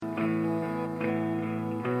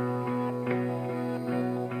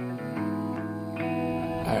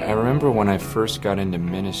I remember when I first got into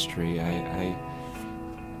ministry, I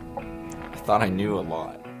thought I knew a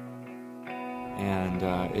lot. And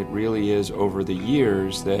it really is over the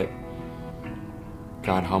years that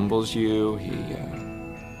God humbles you. He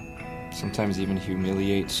sometimes even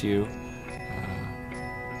humiliates you.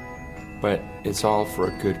 But it's all for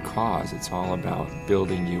a good cause. It's all about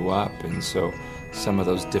building you up. And so some of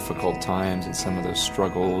those difficult times and some of those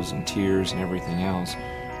struggles and tears and everything else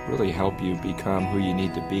really help you become who you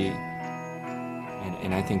need to be.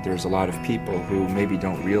 And I think there's a lot of people who maybe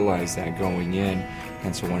don't realize that going in,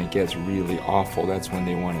 and so when it gets really awful, that's when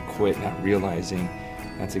they want to quit, not realizing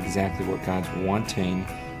that's exactly what God's wanting,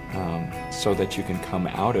 so that you can come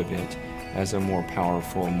out of it as a more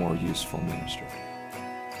powerful, more useful minister.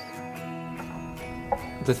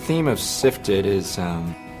 The theme of Sifted is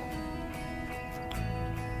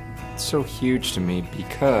so huge to me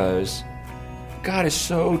because God is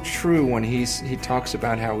so true when he talks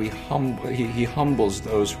about how he humbles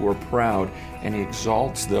those who are proud and he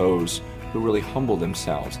exalts those who really humble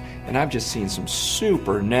themselves. And I've just seen some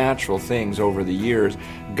supernatural things over the years,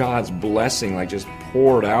 God's blessing like just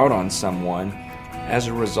poured out on someone as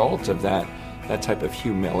a result of that type of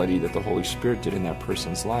humility that the Holy Spirit did in that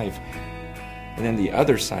person's life. And then the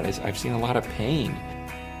other side is I've seen a lot of pain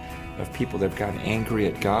of people that have gotten angry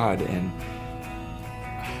at God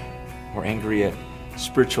or angry at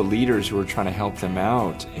spiritual leaders who are trying to help them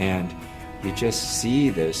out, and you just see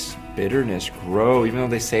this bitterness grow, even though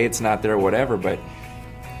they say it's not there or whatever, but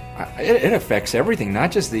it affects everything,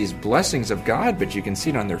 not just these blessings of God, but you can see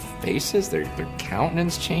it on their faces, their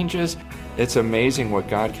countenance changes. It's amazing what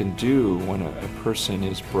God can do when a person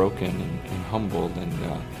is broken and humbled, and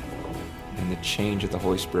the change that the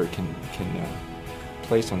Holy Spirit can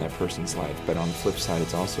place on that person's life. But on the flip side,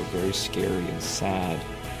 it's also very scary and sad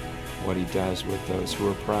what he does with those who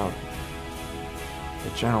are proud. The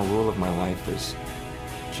general rule of my life is,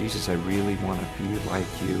 Jesus, I really want to be like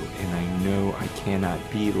you, and I know I cannot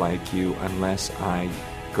be like you unless I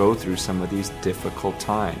go through some of these difficult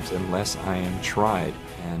times, unless I am tried.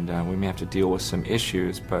 And we may have to deal with some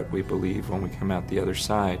issues, but we believe when we come out the other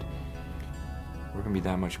side, we're going to be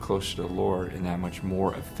that much closer to the Lord and that much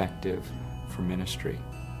more effective for ministry.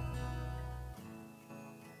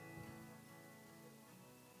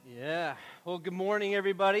 Yeah. Well, good morning,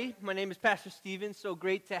 everybody. My name is Pastor Steven. So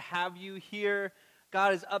great to have you here.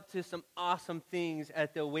 God is up to some awesome things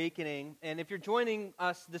at the Awakening. And if you're joining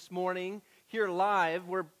us this morning here live,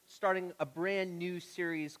 we're starting a brand new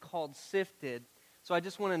series called Sifted. So I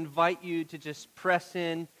just want to invite you to just press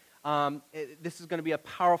in. This is going to be a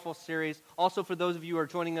powerful series. Also, for those of you who are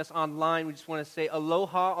joining us online, we just want to say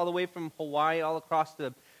aloha all the way from Hawaii, all across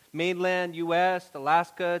the mainland U.S.,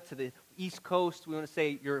 Alaska, to the East Coast. We want to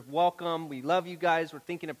say you're welcome. We love you guys. We're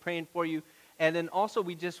thinking of praying for you. And then also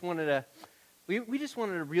we just wanted to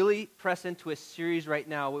really press into a series right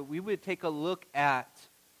now. We would take a look at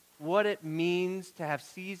what it means to have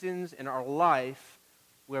seasons in our life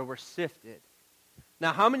where we're sifted.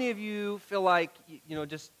 Now, how many of you feel like,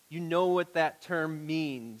 you know what that term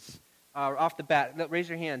means off the bat? Raise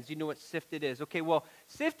your hands. You know what sifted is. Okay, well,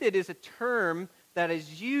 sifted is a term that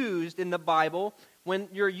is used in the Bible when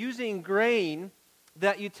you're using grain,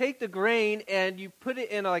 that you take the grain and you put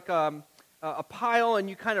it in like a pile and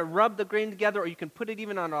you kind of rub the grain together, or you can put it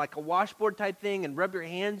even on like a washboard type thing and rub your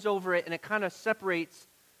hands over it, and it kind of separates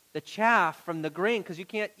the chaff from the grain because you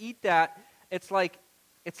can't eat that. It's like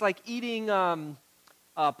eating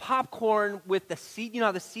popcorn with the seed. You know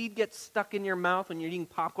how the seed gets stuck in your mouth when you're eating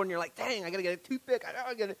popcorn? You're like, dang, I got to get a toothpick.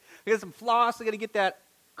 I got some floss. I got to get that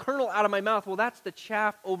kernel out of my mouth. Well, that's the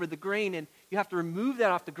chaff over the grain, and you have to remove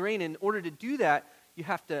that off the grain. In order to do that, you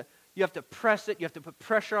have to press it, you have to put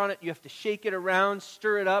pressure on it, you have to shake it around,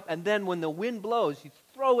 stir it up, and then when the wind blows, you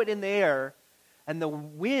throw it in the air, and the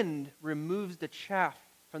wind removes the chaff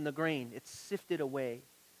from the grain. It's sifted away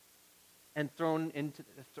and thrown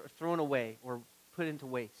away or put into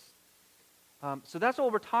waste. So that's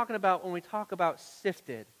what we're talking about when we talk about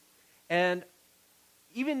sifted. And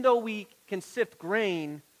even though we can sift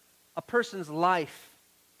grain, a person's life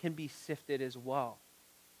can be sifted as well.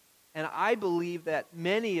 And I believe that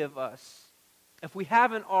many of us, if we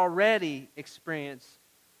haven't already experienced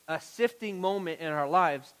a sifting moment in our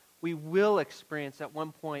lives, we will experience at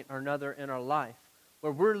one point or another in our life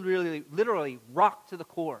where we're really, literally rocked to the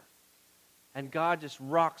core. And God just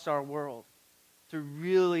rocks our world through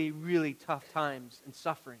really, really tough times and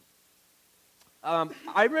suffering.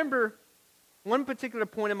 I remember one particular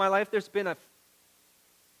point in my life, there's been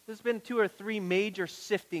 2 or 3 major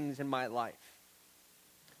siftings in my life.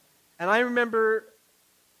 And I remember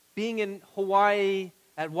being in Hawaii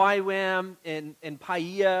at YWAM in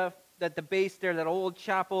Paia, at the base there, that old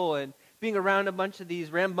chapel, and being around a bunch of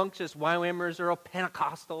these rambunctious YWAMers who are all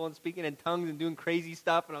Pentecostal and speaking in tongues and doing crazy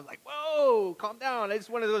stuff. And I was like, whoa, calm down. I just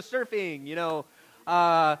want to go surfing,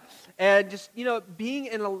 and just, being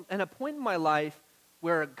in a point in my life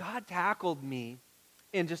where God tackled me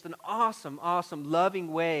in just an awesome, awesome,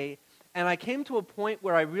 loving way. And I came to a point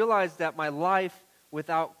where I realized that my life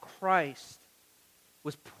without Christ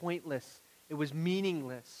was pointless. It was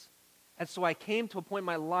meaningless. And so I came to a point in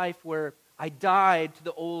my life where I died to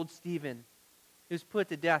the old Stephen. He was put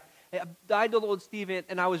to death. I died to the old Stephen,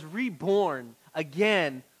 and I was reborn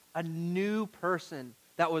again, a new person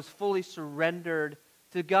that was fully surrendered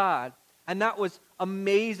to God. And that was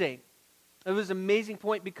amazing. It was an amazing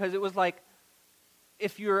point because it was like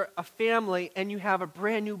if you're a family and you have a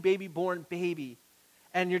brand new born baby,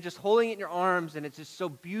 and you're just holding it in your arms, and it's just so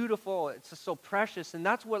beautiful, it's just so precious. And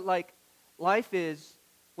that's what life is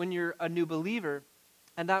when you're a new believer.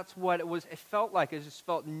 And that's what it felt like. It just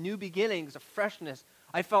felt new beginnings, a freshness.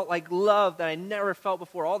 I felt like love that I never felt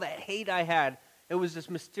before. All that hate I had, it was just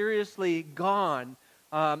mysteriously gone.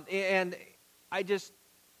 And I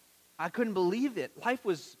couldn't believe it. Life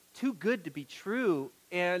was too good to be true.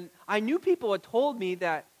 And I knew people had told me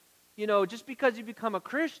that, just because you become a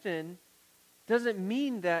Christian doesn't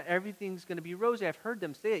mean that everything's going to be rosy. I've heard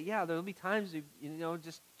them say it. Yeah, there'll be times,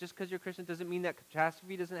 just because you're a Christian doesn't mean that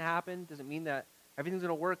catastrophe doesn't happen, doesn't mean that everything's going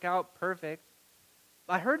to work out perfect.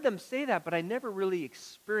 I heard them say that, but I never really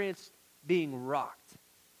experienced being rocked.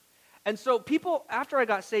 And so after I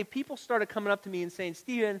got saved, people started coming up to me and saying,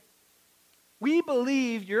 Stephen, we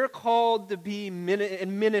believe you're called to be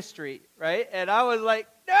in ministry, right? And I was like,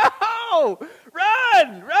 no,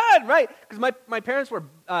 run, right? Because my parents were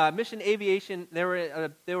mission aviation.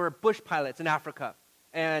 They were bush pilots in Africa.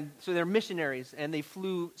 And so they're missionaries, and they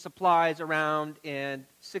flew supplies around and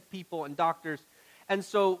sick people and doctors. And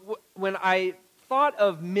so when I thought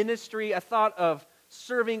of ministry, I thought of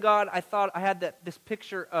serving God, I had this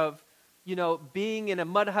picture of, being in a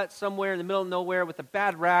mud hut somewhere in the middle of nowhere with a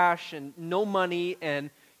bad rash and no money. And,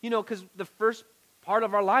 because the first part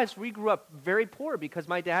of our lives, we grew up very poor because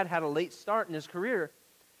my dad had a late start in his career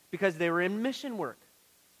because they were in mission work.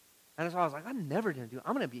 And so I was like, I'm never going to do it.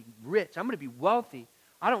 I'm going to be rich. I'm going to be wealthy.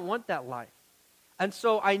 I don't want that life. And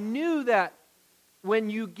so I knew that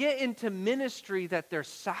when you get into ministry that there's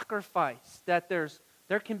sacrifice, that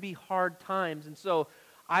there can be hard times. And so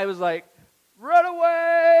I was like, run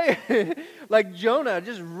away! Like Jonah,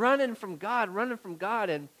 just running from God.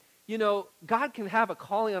 And, God can have a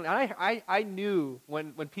calling on. I knew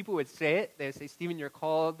when people would say it, they would say, Stephen, you're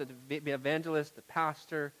called to be evangelist, the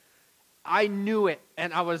pastor. I knew it.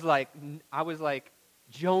 And I was like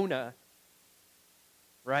Jonah,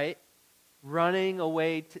 right? Running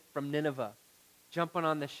away from Nineveh, jumping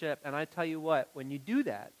on the ship. And I tell you what, when you do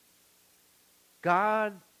that,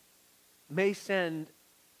 God may send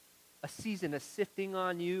a season of sifting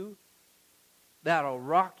on you that'll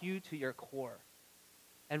rock you to your core.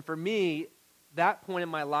 And for me, that point in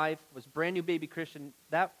my life was brand new baby Christian.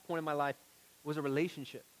 That point in my life was a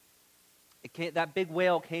relationship. That big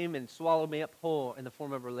whale came and swallowed me up whole in the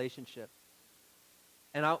form of a relationship.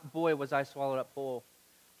 And boy, was I swallowed up whole.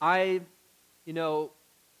 I,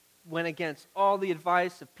 went against all the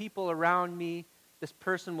advice of people around me. This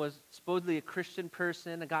person was supposedly a Christian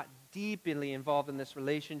person. I got deeply involved in this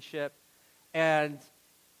relationship, and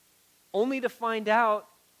only to find out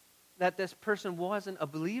that this person wasn't a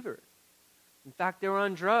believer. In fact, they were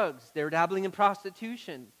on drugs. They were dabbling in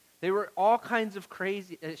prostitution. They were all kinds of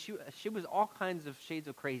crazy. She was all kinds of shades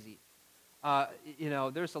of crazy.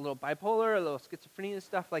 There's a little bipolar, a little schizophrenia and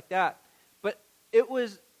stuff like that. But it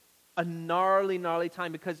was a gnarly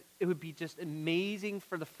time because it would be just amazing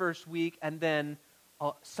for the first week, and then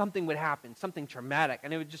something would happen, something traumatic,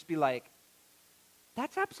 and it would just be like,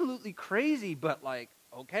 that's absolutely crazy, but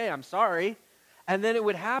okay, I'm sorry. And then it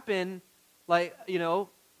would happen,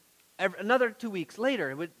 another 2 weeks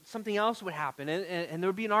later, something else would happen, and there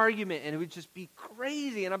would be an argument, and it would just be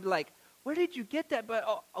crazy, and I'd be like, where did you get that?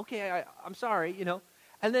 But, okay, I'm sorry,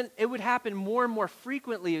 And then it would happen more and more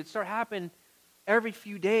frequently. It would start happening every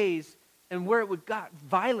few days, and where it got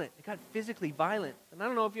violent. It got physically violent. And I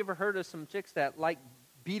don't know if you ever heard of some chicks that like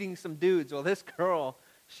beating some dudes. Well, this girl,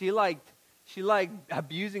 she liked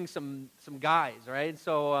abusing some guys, right?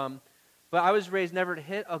 So, but I was raised never to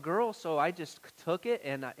hit a girl, so I just took it,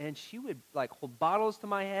 and she would hold bottles to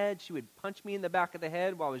my head. She would punch me in the back of the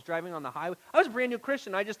head while I was driving on the highway. I was a brand new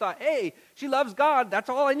Christian. I just thought, hey, she loves God. That's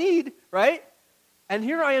all I need, right? And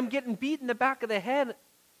here I am getting beat in the back of the head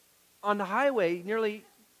on the highway,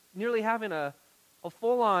 nearly having a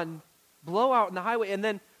full-on blowout in the highway, and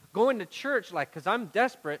then going to church, like, because I'm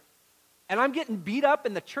desperate, and I'm getting beat up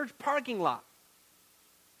in the church parking lot.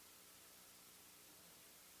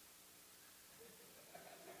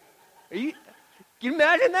 Can you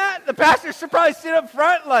imagine that? The pastor should probably sit up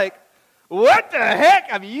front like, what the heck?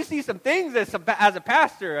 I mean, you see some things as a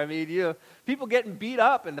pastor. I mean, people getting beat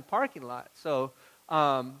up in the parking lot. So,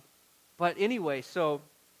 but anyway, so,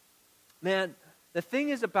 man, the thing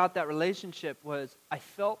is about that relationship was I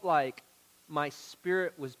felt like my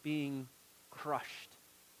spirit was being crushed.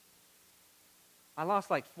 I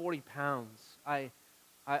lost like 40 pounds. I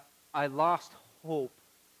lost hope.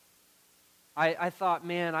 I thought,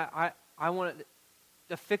 man, I wanted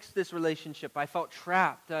to fix this relationship. I felt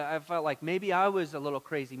trapped. I felt like maybe I was a little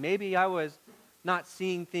crazy. Maybe I was not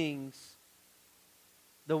seeing things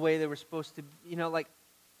the way they were supposed to. Like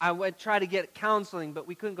I would try to get counseling, but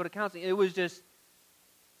we couldn't go to counseling. It was just,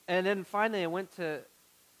 and then finally I went to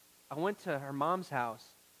her mom's house,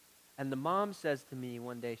 and the mom says to me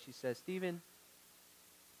one day, she says, Stephen,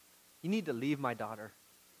 you need to leave my daughter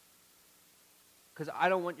because I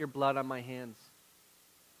don't want your blood on my hands.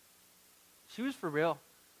 She was for real.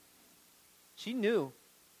 She knew.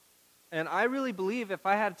 And I really believe if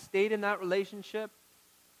I had stayed in that relationship,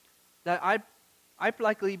 that I'd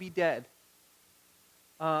likely be dead.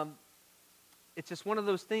 It's just one of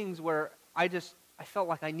those things where I felt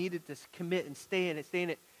like I needed to commit and stay in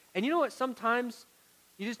it. And you know what? Sometimes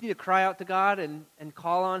you just need to cry out to God and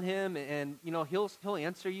call on Him, and He'll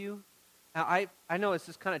answer you. Now, I know it's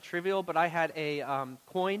just kind of trivial, but I had a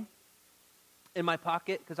coin in my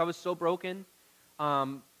pocket because I was so broken.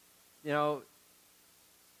 It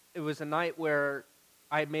was a night where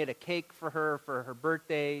I had made a cake for her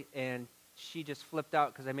birthday, and she just flipped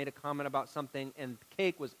out because I made a comment about something, and the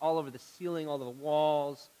cake was all over the ceiling, all over the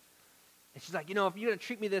walls. And she's like, if you're going to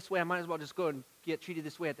treat me this way, I might as well just go and get treated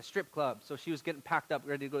this way at the strip club. So she was getting packed up,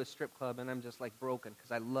 ready to go to the strip club, and I'm just like broken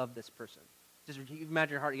because I love this person. Just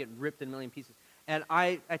imagine your heart getting ripped in a million pieces. And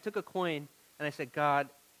I took a coin, and I said, God,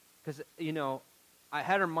 because, I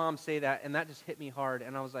had her mom say that, and that just hit me hard.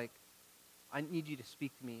 And I was like, I need you to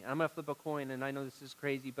speak to me. I'm going to flip a coin, and I know this is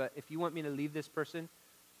crazy, but if you want me to leave this person,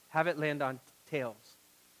 have it land on tails.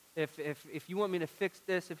 If you want me to fix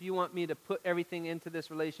this, if you want me to put everything into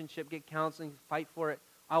this relationship, get counseling, fight for it,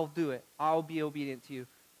 I'll do it. I'll be obedient to you.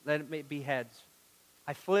 Let it be heads.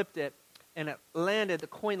 I flipped it, and the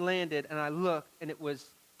coin landed, and I looked, and it was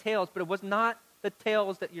tails, but it was not the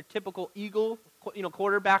tails that your typical eagle,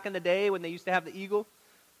 quarterback in the day when they used to have the eagle.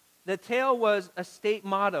 The tail was a state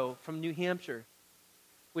motto from New Hampshire,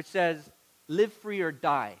 which says, live free or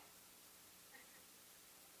die.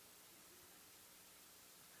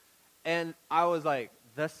 And I was like,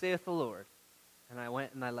 thus saith the Lord. And I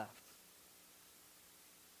went and I left.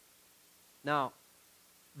 Now,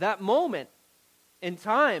 that moment in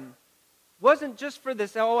time wasn't just for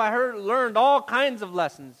this, learned all kinds of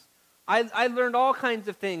lessons. I learned all kinds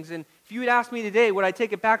of things. And if you would ask me today, would I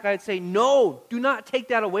take it back? I'd say, no, do not take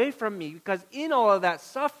that away from me. Because in all of that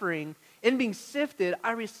suffering, in being sifted,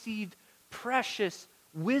 I received precious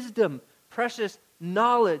wisdom, precious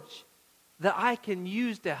knowledge that I can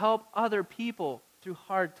use to help other people through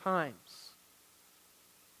hard times.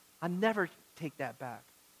 I'll never take that back.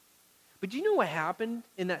 But do you know what happened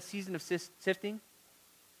in that season of sifting?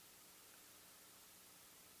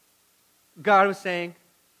 God was saying,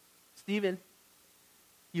 Stephen,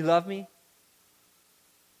 you love me?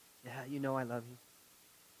 Yeah, you know I love you.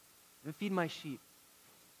 Then feed my sheep.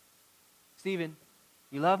 Stephen,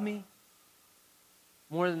 you love me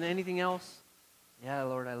more than anything else? Yeah,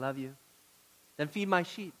 Lord, I love you. Then feed my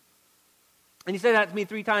sheep. And he said that to me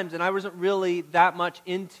 3 times, and I wasn't really that much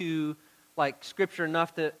into Scripture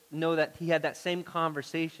enough to know that he had that same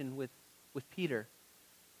conversation with Peter.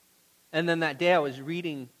 And then that day I was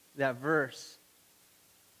reading that verse,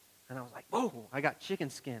 and I was like, whoa, I got chicken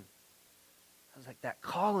skin. I was like, that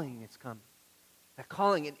calling is coming. That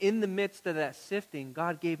calling. And in the midst of that sifting,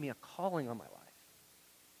 God gave me a calling on my life.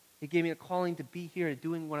 He gave me a calling to be here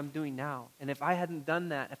doing what I'm doing now. And if I hadn't done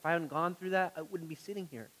that, if I hadn't gone through that, I wouldn't be sitting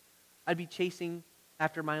here. I'd be chasing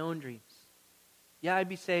after my own dreams. Yeah, I'd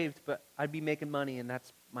be saved, but I'd be making money, and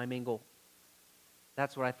that's my main goal.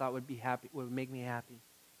 That's what I thought would make me happy.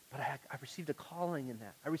 But I received a calling in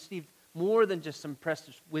that. I received more than just some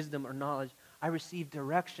precious wisdom or knowledge. I received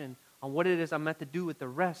direction on what it is I'm meant to do with the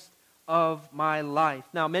rest of my life.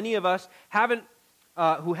 Now, many of us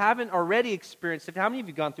who haven't already experienced it. How many of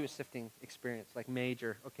you gone through a sifting experience, like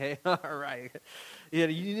major? Okay, all right.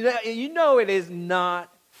 You know it is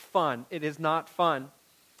not fun. It is not fun.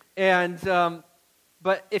 And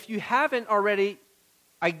but if you haven't already,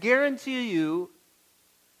 I guarantee you,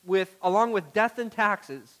 along with death and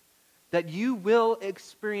taxes, that you will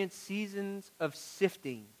experience seasons of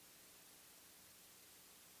sifting.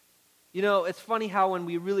 You know, it's funny how when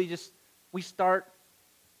we start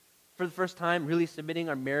for the first time really submitting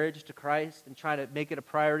our marriage to Christ and try to make it a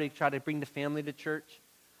priority, try to bring the family to church,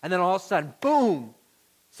 and then all of a sudden, boom,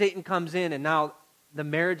 Satan comes in, and now the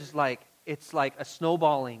marriage is it's like a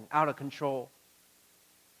snowballing out of control.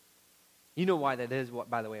 You know why that is,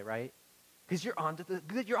 by the way, right? Because you're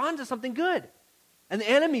onto something good. And the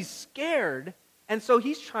enemy's scared, and so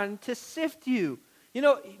he's trying to sift you. You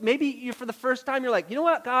know, maybe for the first time, you're like, you know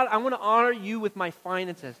what, God, I want to honor you with my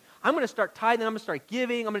finances. I'm going to start tithing, I'm going to start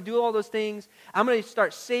giving, I'm going to do all those things. I'm going to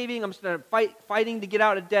start saving, I'm going to start fighting to get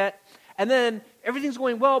out of debt. And then everything's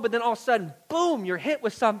going well, but then all of a sudden, boom, you're hit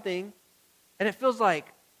with something, and it feels like,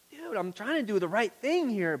 dude, I'm trying to do the right thing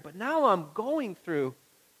here, but now I'm going through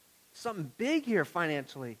something big here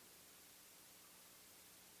financially.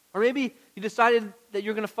 Or maybe you decided that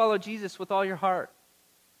you're going to follow Jesus with all your heart.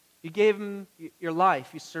 You gave him your life.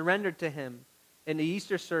 You surrendered to him in the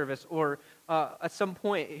Easter service or at some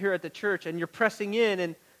point here at the church, and you're pressing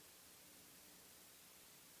in,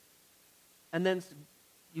 and then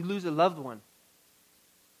you lose a loved one.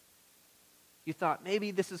 You thought,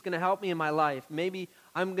 maybe this is going to help me in my life. Maybe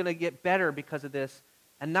I'm going to get better because of this.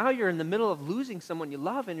 And now you're in the middle of losing someone you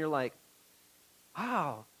love, and you're like,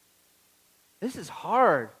 wow, this is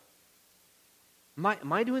hard.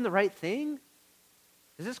 Am I doing the right thing?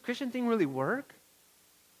 Does this Christian thing really work?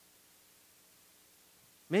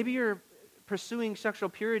 Maybe you're pursuing sexual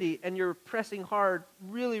purity and you're pressing hard,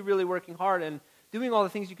 really, really working hard and doing all the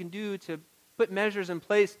things you can do to put measures in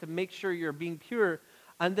place to make sure you're being pure.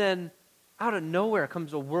 And then out of nowhere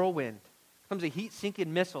comes a whirlwind, comes a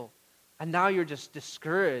heat-sinking missile, and now you're just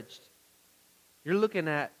discouraged. You're looking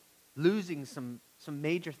at losing some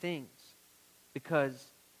major things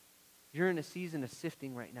because you're in a season of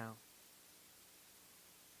sifting right now.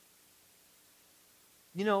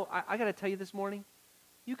 You know, I got to tell you this morning,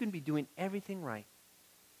 you can be doing everything right.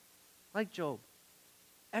 Like Job.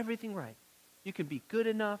 Everything right. You can be good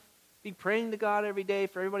enough, be praying to God every day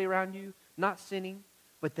for everybody around you, not sinning,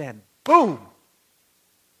 but then, boom,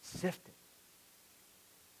 sifted.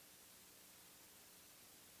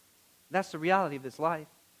 That's the reality of this life.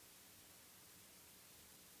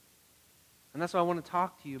 And that's what I want to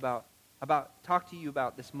talk to you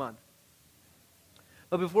about this month.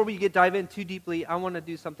 But before we dive in too deeply, I want to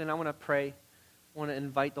do something. I want to pray. I want to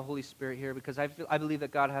invite the Holy Spirit here because I believe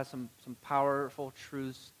that God has some powerful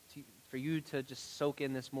truths for you to just soak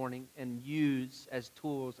in this morning and use as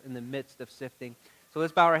tools in the midst of sifting. So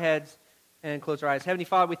let's bow our heads and close our eyes. Heavenly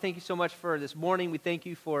Father, we thank you so much for this morning. We thank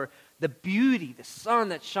you for the beauty, the sun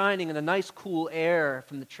that's shining, and the nice cool air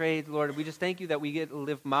from the trades, Lord. We just thank you that we get to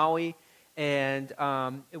live Maui, and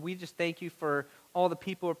we just thank you for all the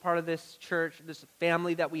people who are part of this church, this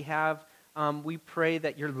family that we have. We pray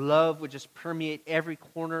that your love would just permeate every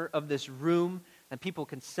corner of this room, and people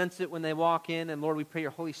can sense it when they walk in. And Lord, we pray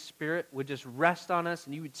your Holy Spirit would just rest on us,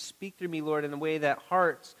 and you would speak through me, Lord, in a way that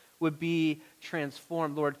hearts would be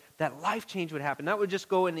transformed, Lord, that life change would happen. That would just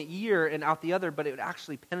go in the ear and out the other, but it would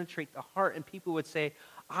actually penetrate the heart, and people would say,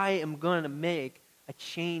 I am going to make a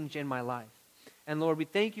change in my life. And Lord, we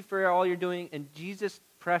thank you for all you're doing. In Jesus'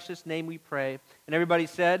 precious name we pray. And everybody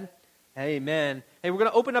said, amen. Hey, we're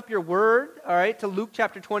going to open up your word, all right, to Luke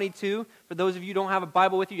chapter 22. For those of you who don't have a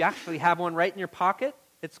Bible with you, you actually have one right in your pocket.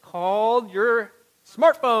 It's called your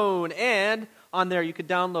smartphone. And on there, you could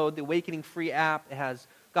download the Awakening free app. It has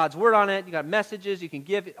God's word on it. You got messages. You can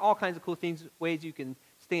give all kinds of cool things, ways you can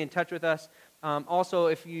stay in touch with us. Also,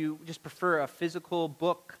 if you just prefer a physical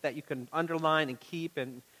book that you can underline and keep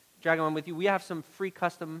and drag on with you, we have some free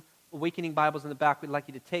custom Awakening Bibles in the back we'd like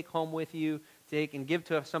you to take home with you, take and give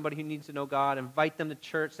to somebody who needs to know God, invite them to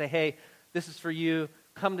church, say, hey, this is for you,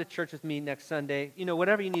 come to church with me next Sunday. You know,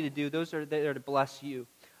 whatever you need to do, those are there to bless you.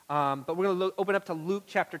 But we're going to open up to Luke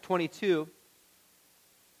chapter 22.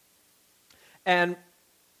 And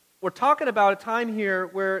we're talking about a time here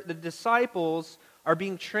where the disciples are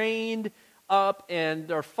being trained up and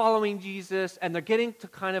they're following Jesus, and they're getting to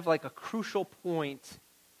kind of like a crucial point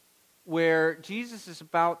where Jesus is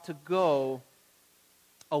about to go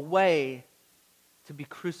away to be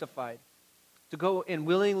crucified, to go and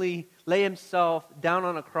willingly lay himself down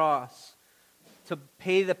on a cross to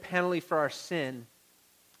pay the penalty for our sin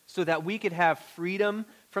so that we could have freedom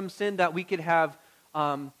from sin, that we could have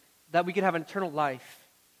eternal life.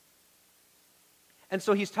 And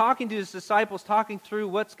so he's talking to his disciples, talking through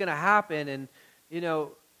what's going to happen and, you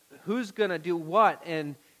know, who's going to do what.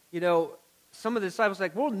 And, you know, some of the disciples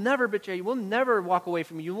like, we'll never betray you. We'll never walk away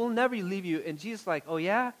from you. We'll never leave you. And Jesus is like, oh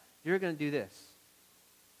yeah? You're going to do this.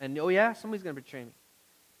 And oh yeah? Somebody's going to betray me.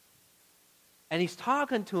 And he's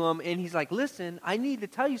talking to him, and he's like, listen, I need to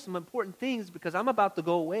tell you some important things because I'm about to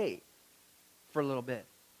go away for a little bit.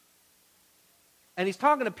 And he's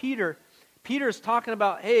talking to Peter. Peter's talking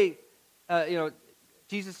about, hey,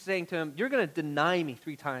 Jesus is saying to him, you're going to deny me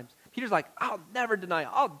 3 times. Peter's like, I'll never deny you.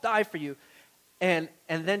 I'll die for you. And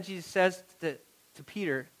then Jesus says to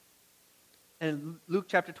Peter, in Luke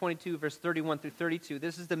chapter 22, verse 31 through 32,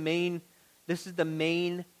 this is the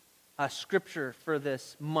main scripture for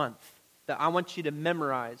this month that I want you to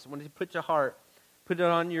memorize. I want you to put your heart, put it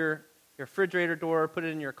on your refrigerator door, put it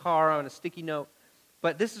in your car on a sticky note.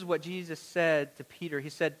 But this is what Jesus said to Peter. He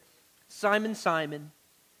said, Simon, Simon,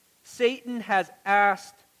 Satan has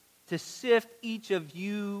asked to sift each of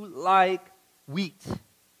you like wheat.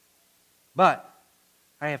 But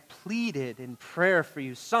I have pleaded in prayer for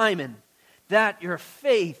you, Simon, that your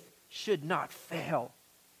faith should not fail.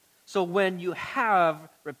 So when you have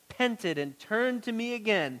repented and turned to me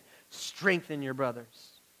again, strengthen your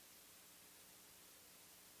brothers.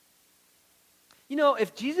 You know,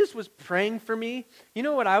 if Jesus was praying for me, you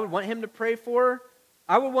know what I would want him to pray for?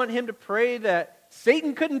 I would want him to pray that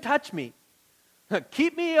Satan couldn't touch me.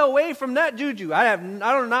 Keep me away from that juju. I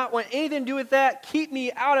do not want anything to do with that. Keep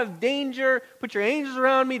me out of danger. Put your angels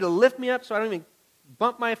around me to lift me up so I don't even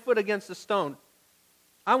bump my foot against a stone.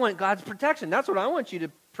 I want God's protection. That's what I want you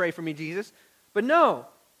to pray for me, Jesus. But no.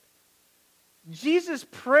 Jesus'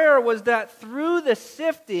 prayer was that through the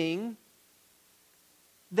sifting,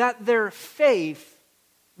 that their faith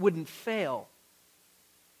wouldn't fail.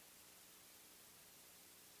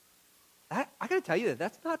 I got to tell you,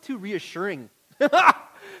 that's not too reassuring. But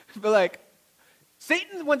like,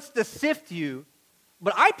 Satan wants to sift you,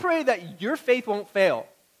 but I pray that your faith won't fail.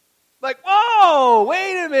 Like, whoa,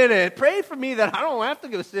 wait a minute. Pray for me that I don't have to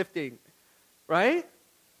go sifting. Right?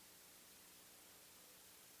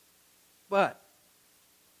 But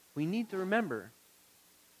we need to remember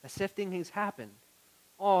that sifting has happened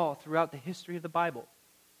all throughout the history of the Bible.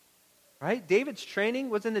 Right? David's training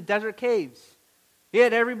was in the desert caves. He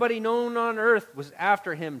had everybody known on earth was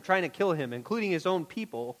after him, trying to kill him, including his own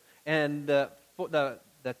people. And the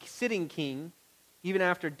sitting king, even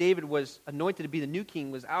after David was anointed to be the new king,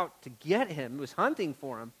 was out to get him, was hunting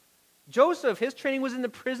for him. Joseph, his training was in the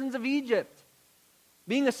prisons of Egypt,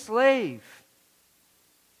 being a slave.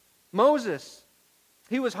 Moses,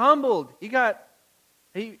 he was humbled.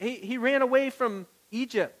 He ran away from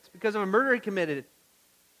Egypt because of a murder he committed.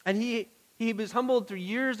 And he was humbled through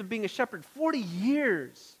years of being a shepherd. 40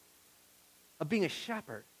 years of being a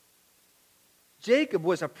shepherd. Jacob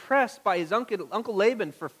was oppressed by his uncle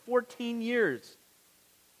Laban for 14 years.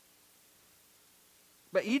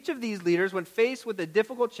 But each of these leaders, when faced with a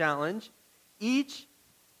difficult challenge, each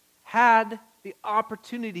had the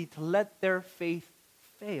opportunity to let their faith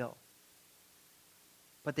fail.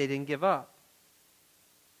 But they didn't give up.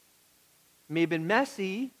 It may have been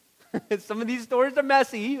messy. Some of these stories are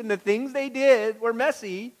messy, and the things they did were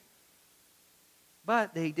messy,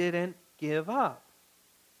 but they didn't give up.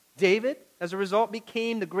 David, as a result,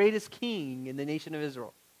 became the greatest king in the nation of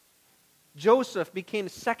Israel. Joseph became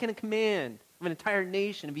second in command of an entire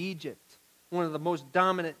nation of Egypt, one of the most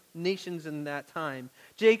dominant nations in that time.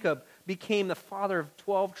 Jacob became the father of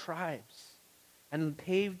 12 tribes and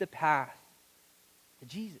paved the path to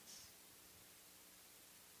Jesus.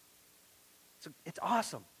 So it's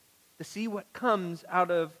awesome to see what comes out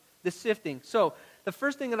of the sifting. So the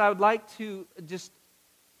first thing that I would like to just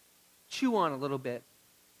chew on a little bit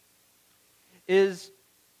is,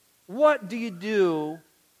 what do you do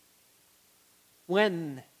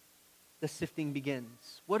when the sifting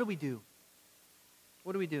begins? What do we do?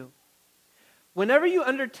 What do we do? Whenever you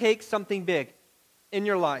undertake something big in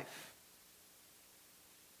your life,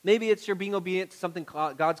 maybe it's you're being obedient to something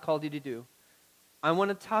God's called you to do, I want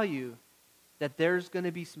to tell you that there's going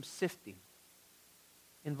to be some sifting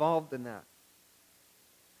involved in that.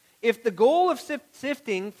 If the goal of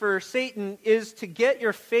sifting for Satan is to get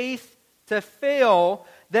your faith to fail,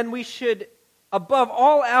 then we should, above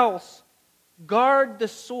all else, guard the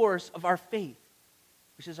source of our faith,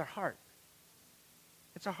 which is our heart.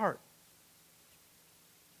 It's our heart.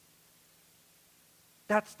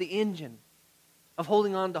 That's the engine of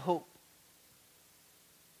holding on to hope,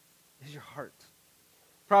 is your heart.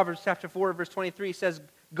 Proverbs chapter 4, verse 23 says,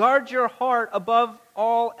 guard your heart above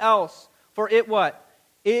all else, for it what?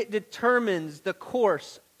 It determines the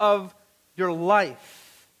course of your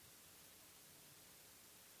life.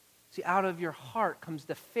 See, out of your heart comes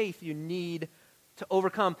the faith you need to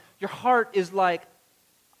overcome. Your heart is like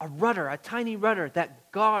a rudder, a tiny rudder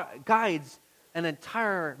that guides an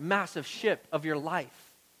entire massive ship of your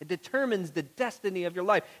life. It determines the destiny of your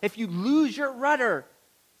life. If you lose your rudder,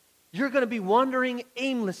 you're going to be wandering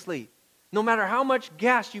aimlessly. No matter how much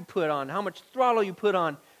gas you put on, how much throttle you put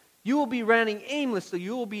on, you will be running aimlessly.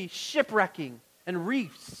 You will be shipwrecking and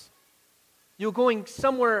reefs. You're going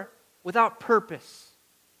somewhere without purpose.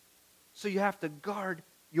 So you have to guard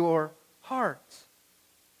your heart.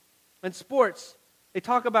 In sports, they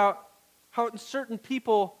talk about how certain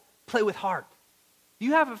people play with heart. Do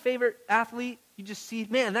you have a favorite athlete? You just see,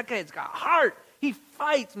 man, that guy's got heart. He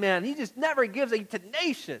fights, man. He just never gives. He's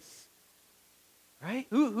tenacious. Right?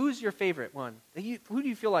 Who's your favorite one? Who do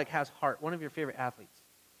you feel like has heart? One of your favorite athletes?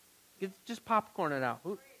 Just popcorn it out.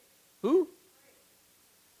 Who?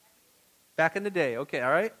 Back in the day. Okay,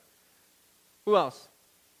 all right. Who else?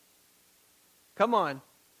 Come on.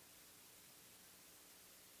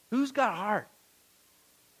 Who's got heart?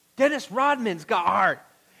 Dennis Rodman's got heart.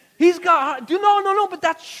 He's got heart. No, but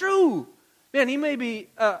that's true. Man, he may be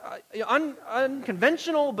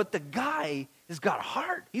unconventional, but the guy has got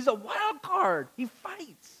heart. He's a wild card. He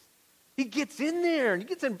fights. He gets in there, and he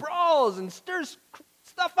gets in brawls and stirs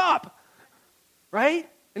stuff up. Right?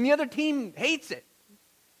 And the other team hates it.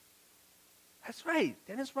 That's right,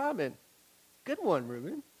 Dennis Rodman. Good one,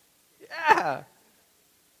 Ruben. Yeah.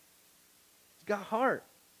 He's got heart.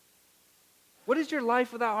 What is your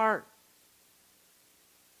life without heart?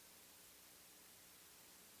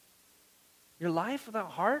 Your life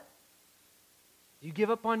without heart? You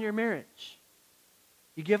give up on your marriage.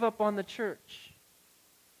 You give up on the church.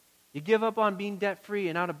 You give up on being debt-free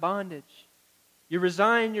and out of bondage. You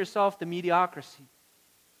resign yourself to mediocrity.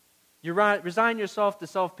 You resign yourself to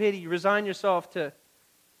self-pity. You resign yourself to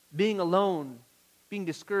being alone, being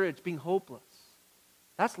discouraged, being hopeless.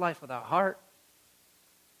 That's life without heart.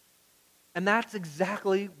 And that's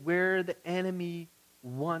exactly where the enemy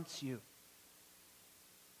wants you.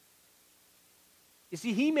 You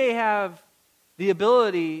see, he may have the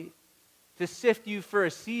ability to sift you for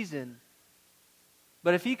a season,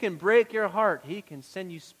 but if he can break your heart, he can send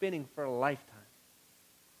you spinning for a lifetime.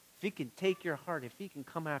 If he can take your heart, if he can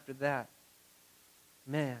come after that,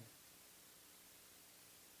 man.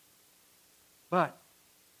 But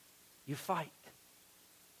you fight.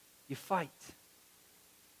 You fight.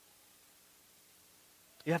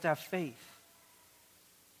 You have to have faith.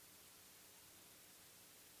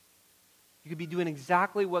 You could be doing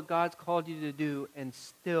exactly what God's called you to do and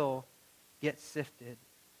still get sifted.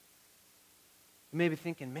 You may be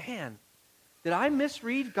thinking, man, did I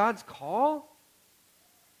misread God's call?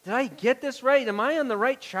 Did I get this right? Am I on the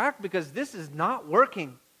right track? Because this is not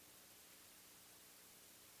working.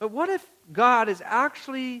 But what if God is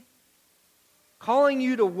actually calling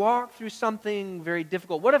you to walk through something very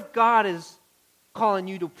difficult? What if God is calling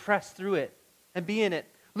you to press through it and be in it?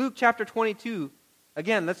 Luke chapter 22.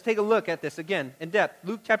 Again, let's take a look at this again in depth.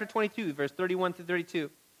 Luke chapter 22, verse 31 through 32.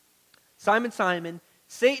 Simon, Simon,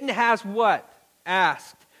 Satan has what?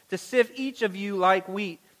 Asked to sift each of you like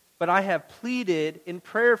wheat, but I have pleaded in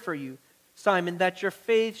prayer for you, Simon, that your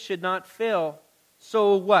faith should not fail.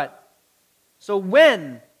 So what? So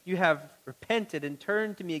when you have repented and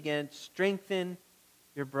turned to me again, strengthen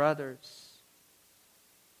your brothers.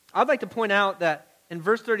 I'd like to point out that in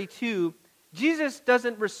verse 32, Jesus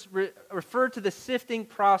doesn't refer to the sifting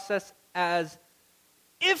process as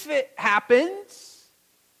if it happens.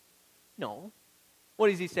 No. What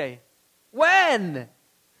does he say? When?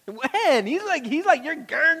 When? He's like, you're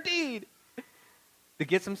guaranteed to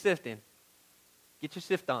get some sifting. Get your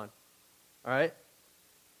sift on. All right?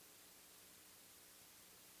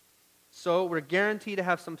 So we're guaranteed to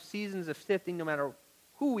have some seasons of sifting no matter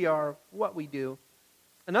who we are, what we do.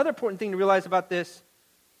 Another important thing to realize about this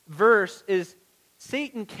verse is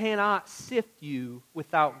Satan cannot sift you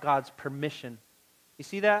without God's permission. You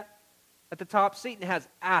see that? At the top, Satan has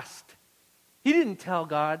asked. He didn't tell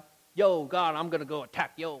God, yo, God, I'm going to go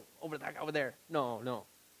attack yo over there. No.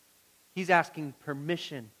 He's asking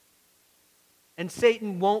permission. And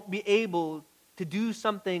Satan won't be able to do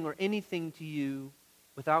something or anything to you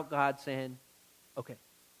without God saying, okay,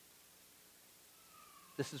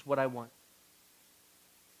 this is what I want.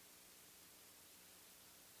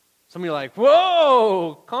 Some of you are like,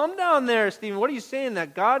 whoa, calm down there, Stephen. What are you saying,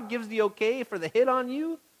 that God gives the okay for the hit on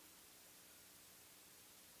you?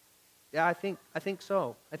 Yeah, I think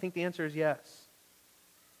so. I think the answer is yes.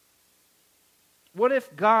 What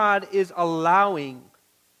if God is allowing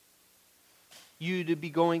you to be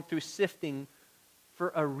going through sifting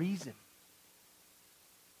for a reason?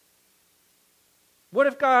 What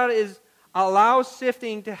if God allows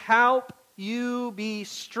sifting to help you be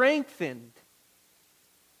strengthened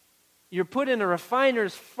you're put in a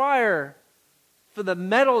refiner's fire for the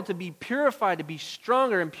metal to be purified, to be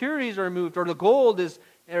stronger, impurities are removed, or the gold is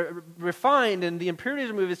refined and the impurities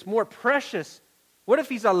are removed, it's more precious. What if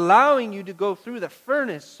he's allowing you to go through the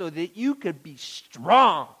furnace so that you could be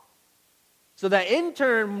strong? So that in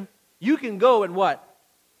turn, you can go and what?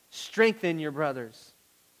 Strengthen your brothers.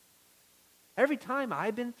 Every time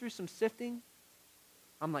I've been through some sifting,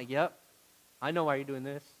 I'm like, yep, I know why you're doing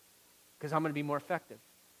this. Because I'm going to be more effective.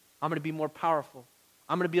 I'm going to be more powerful.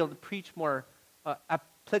 I'm going to be able to preach more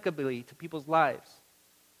applicably to people's lives.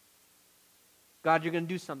 God, you're going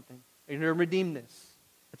to do something. You're going to redeem this.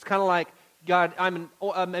 It's kind of like, God,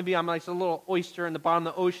 maybe I'm like a little oyster in the bottom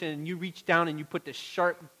of the ocean, and you reach down and you put this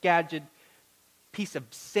sharp, gadget piece of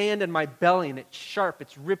sand in my belly, and it's sharp.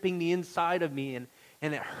 It's ripping the inside of me, and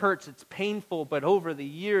it hurts. It's painful, but over the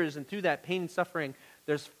years and through that pain and suffering,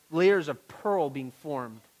 there's layers of pearl being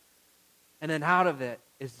formed. And then out of it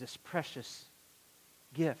is this precious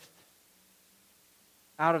gift.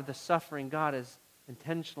 Out of the suffering, God is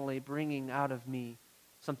intentionally bringing out of me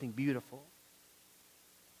something beautiful.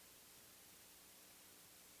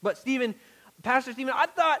 But Pastor Stephen, I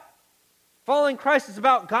thought following Christ is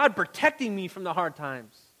about God protecting me from the hard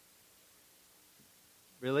times.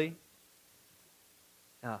 Really?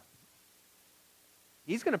 Yeah.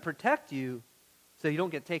 He's going to protect you so you don't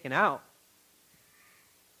get taken out.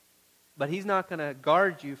 But He's not going to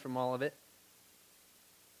guard you from all of it.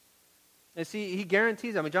 And see, He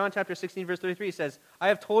guarantees, John chapter 16, verse 33 says, I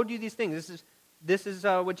have told you these things. This is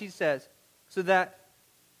what Jesus says. So that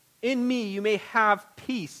in me you may have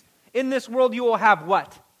peace. In this world you will have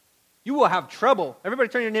what? You will have trouble. Everybody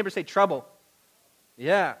turn to your neighbor and say trouble.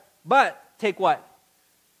 Yeah. But take what?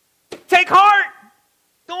 Take heart.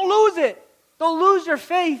 Don't lose it. Don't lose your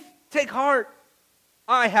faith. Take heart.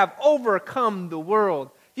 I have overcome the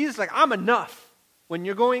world. Jesus is like, I'm enough. When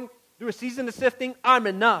you're going through a season of sifting, I'm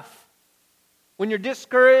enough. When you're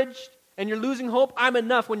discouraged and you're losing hope, I'm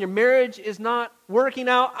enough. When your marriage is not working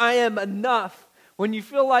out, I am enough. When you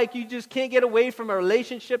feel like you just can't get away from a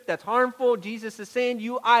relationship that's harmful, Jesus is saying to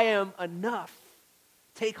you, I am enough.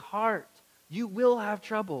 Take heart. You will have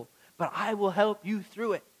trouble, but I will help you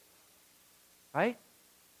through it. Right?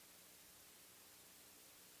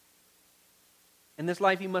 In this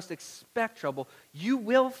life, you must expect trouble. You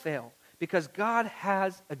will fail because God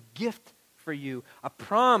has a gift for you, a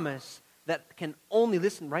promise that can only,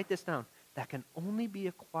 listen, write this down, that can only be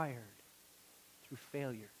acquired through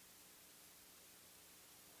failure.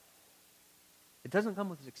 It doesn't come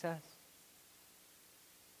with success.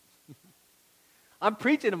 I'm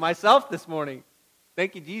preaching to myself this morning.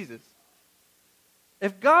 Thank you, Jesus.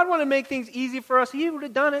 If God wanted to make things easy for us, He would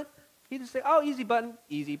have done it. He'd just say, oh, easy button,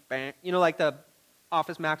 easy, bang. You know, like the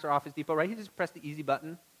Office Max or Office Depot, right? He just pressed the easy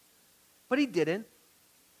button. But He didn't.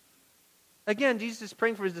 Again, Jesus is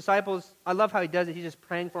praying for His disciples. I love how He does it. He's just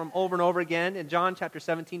praying for them over and over again. In John chapter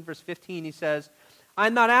 17, verse 15, He says,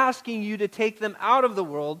 I'm not asking you to take them out of the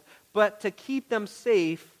world, but to keep them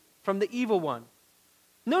safe from the evil one.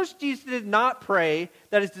 Notice Jesus did not pray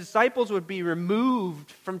that His disciples would be removed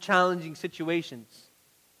from challenging situations.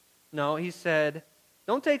 No, He said,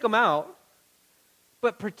 don't take them out,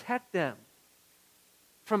 but protect them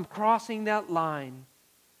from crossing that line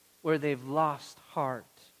where they've lost heart.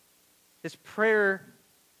 His prayer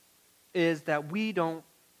is that we don't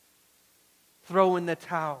throw in the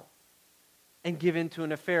towel and give in to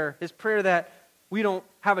an affair. His prayer that we don't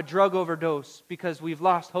have a drug overdose because we've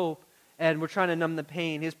lost hope and we're trying to numb the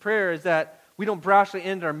pain. His prayer is that we don't brashly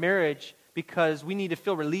end our marriage because we need to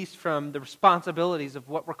feel released from the responsibilities of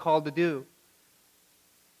what we're called to do.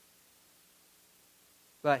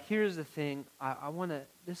 But here's the thing.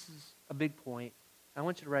 This is a big point. I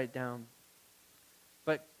want you to write it down.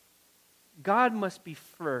 But God must be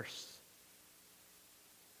first.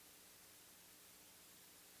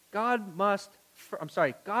 God must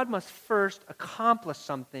first accomplish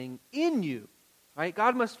something in you. Right?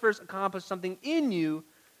 God must first accomplish something in you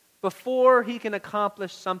before He can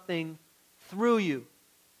accomplish something through you.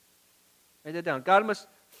 Write that down. God must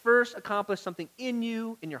first accomplish something in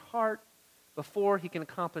you, in your heart, before He can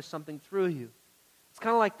accomplish something through you. It's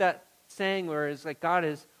kind of like that saying where it's like God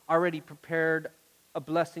has already prepared a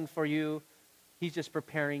blessing for you. He's just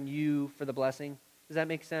preparing you for the blessing. Does that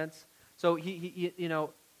make sense? So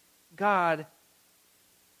God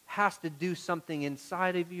has to do something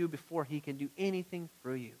inside of you before He can do anything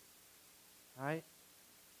through you. All right?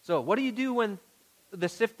 So what do you do when the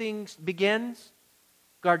sifting begins?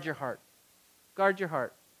 Guard your heart. Guard your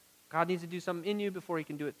heart. God needs to do something in you before He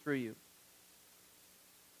can do it through you.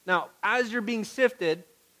 Now, as you're being sifted,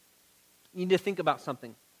 you need to think about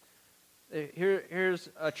something. Here's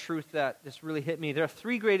a truth that just really hit me. There are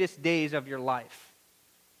 3 greatest days of your life.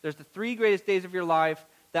 There's the 3 greatest days of your life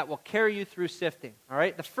that will carry you through sifting. All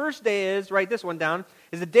right? The first day is, write this one down,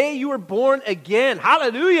 is the day you were born again.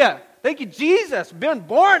 Hallelujah! Thank you, Jesus. Been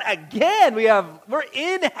born again. We're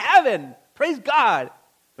in heaven. Praise God.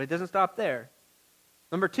 But it doesn't stop there.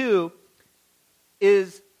 Number 2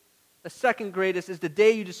 is the second greatest is the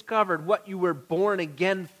day you discovered what you were born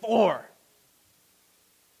again for.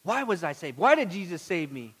 Why was I saved? Why did Jesus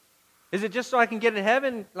save me? Is it just so I can get in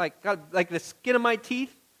heaven like the skin of my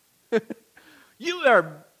teeth? You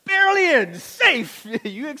are barely in, safe.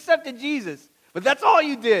 You accepted Jesus, but that's all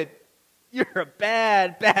you did. You're a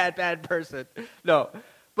bad, bad, bad person. No,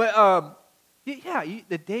 but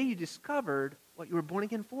the day you discovered what you were born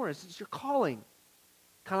again for is your calling.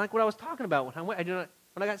 Kind of like what I was talking about when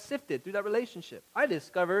I got sifted through that relationship. I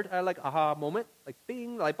discovered, I had like aha moment, like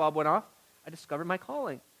bing, the light bulb went off. I discovered my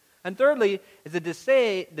calling. And thirdly, is the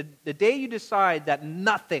day you decide that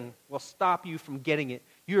nothing will stop you from getting it.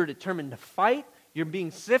 You're determined to fight. You're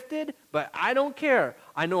being sifted, but I don't care.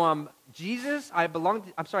 I know I'm Jesus. I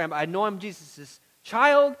know I'm Jesus'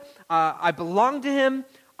 child. I belong to Him.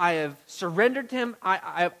 I have surrendered to Him.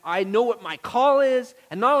 I know what my call is.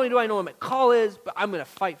 And not only do I know what my call is, but I'm going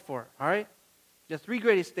to fight for it. All right? The 3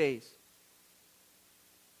 greatest days.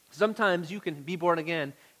 Sometimes you can be born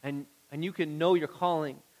again and you can know your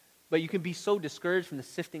calling, but you can be so discouraged from the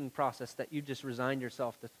sifting process that you just resigned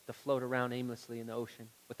yourself to float around aimlessly in the ocean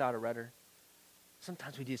without a rudder.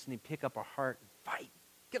 Sometimes we just need to pick up our heart and fight.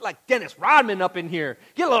 Get like Dennis Rodman up in here.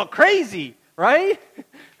 Get a little crazy, right?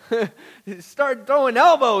 Start throwing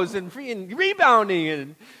elbows and rebounding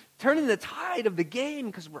and turning the tide of the game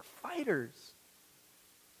because we're fighters.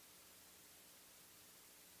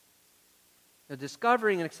 Now,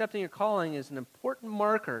 discovering and accepting your calling is an important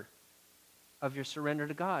marker of your surrender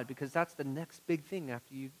to God, because that's the next big thing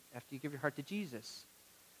after you give your heart to Jesus.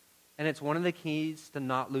 And it's one of the keys to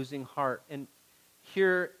not losing heart. And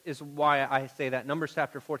here is why I say that. Numbers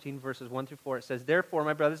chapter 14, verses 1 through 4, it says, "Therefore,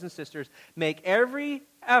 my brothers and sisters, make every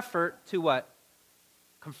effort to" what?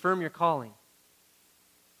 Confirm your calling.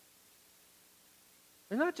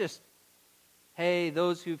 They're not just, hey,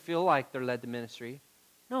 those who feel like they're led to ministry.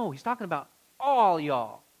 No, he's talking about all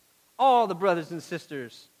y'all. All the brothers and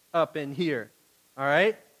sisters up in here. All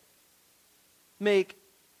right? Make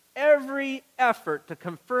every effort to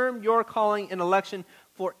confirm your calling and election,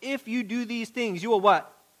 for if you do these things, you will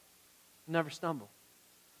what? Never stumble.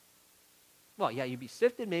 Well, yeah, you'd be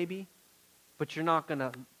sifted maybe, but you're not going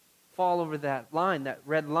to fall over that line, that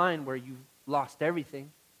red line where you've lost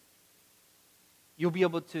everything. You'll be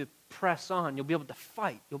able to press on. You'll be able to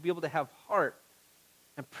fight. You'll be able to have heart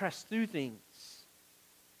and press through things.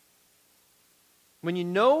 When you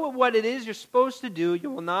know what it is you're supposed to do,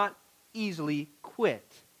 you will not easily quit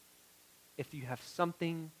if you have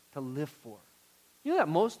something to live for. You know that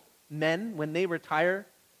most men, when they retire,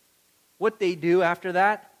 what they do after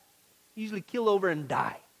that, usually keel over and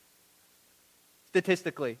die.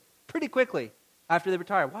 Statistically. Pretty quickly after they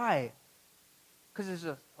retire. Why? Because there's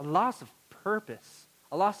a loss of purpose,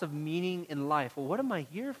 a loss of meaning in life. Well, what am I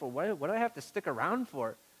here for? What do I have to stick around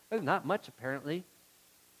for? There's not much, apparently.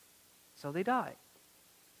 So they die.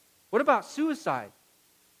 What about suicide?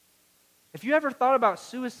 If you ever thought about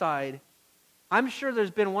suicide, I'm sure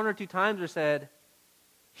there's been 1 or 2 times where said,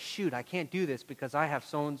 shoot, I can't do this because I have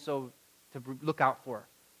so-and-so to look out for.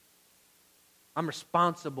 I'm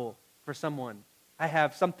responsible for someone. I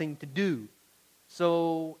have something to do.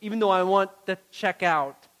 So even though I want to check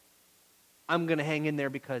out, I'm going to hang in there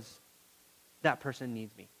because that person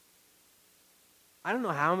needs me. I don't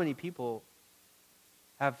know how many people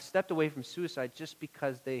have stepped away from suicide just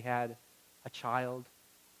because they had a child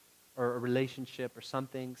or a relationship or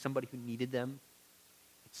something, somebody who needed them.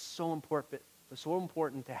 It's so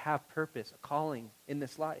important to have purpose, a calling in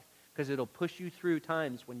this life, because it'll push you through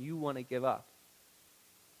times when you want to give up.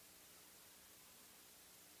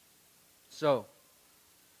 So,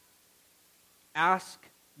 ask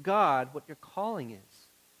God what your calling is.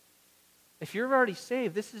 If you're already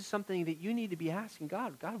saved, this is something that you need to be asking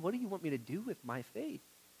God. God, what do you want me to do with my faith?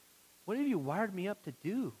 What have you wired me up to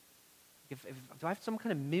do? Do I have some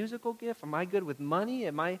kind of musical gift? Am I good with money?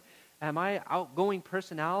 Am I outgoing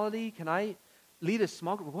personality? Can I lead a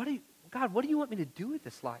small group? God, what do you want me to do with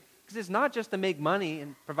this life? Because it's not just to make money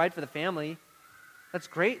and provide for the family. That's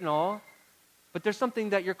great and all. But there's something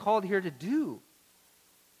that you're called here to do.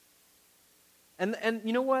 And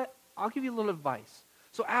you know what? I'll give you a little advice.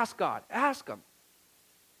 So ask God. Ask Him.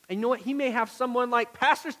 And you know what? He may have someone like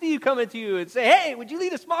Pastor Steve come into you and say, hey, would you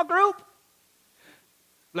lead a small group?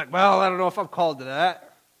 Like, well, I don't know if I'm called to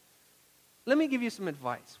that. let me give you some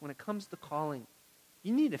advice. When it comes to calling,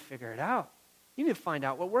 you need to figure it out. You need to find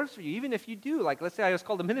out what works for you. Even if you do, like, let's say I was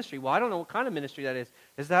called a ministry. Well, I don't know what kind of ministry that is.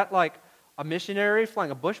 Is that like a missionary flying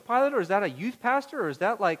a bush pilot, or is that a youth pastor, or is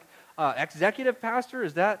that like executive pastor?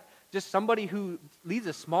 Is that just somebody who leads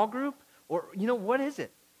a small group? Or, what is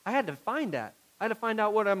it? I had to find that. I had to find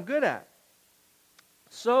out what I'm good at.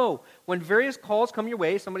 So, when various calls come your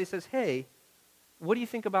way, somebody says, hey, what do you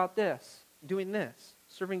think about this? Doing this?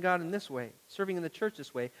 Serving God in this way? Serving in the church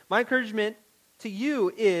this way? My encouragement to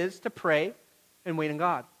you is to pray and wait on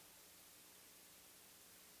God.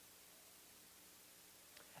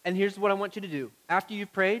 And here's what I want you to do. After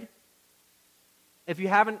you've prayed, if you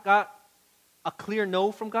haven't got a clear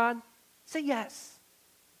no from God, say yes.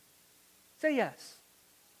 Say yes.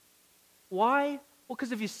 Why? Well,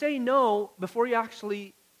 because if you say no before you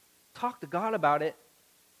actually talk to God about it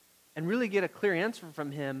and really get a clear answer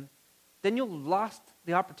from Him, then you'll lost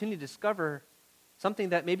the opportunity to discover something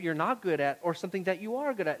that maybe you're not good at or something that you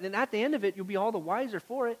are good at. And at the end of it, you'll be all the wiser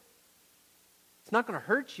for it. It's not going to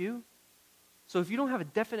hurt you. So if you don't have a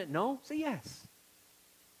definite no, say yes.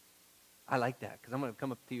 I like that, because I'm going to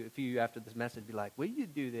come up to you, a few of you after this message and be like, will you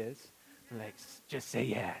do this? I'm like, just say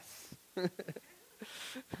yes.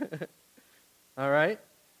 All right?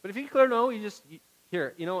 But if you clear no,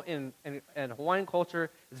 here, in Hawaiian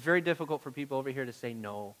culture, it's very difficult for people over here to say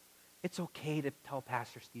no. It's okay to tell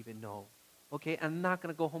Pastor Stephen no. Okay? I'm not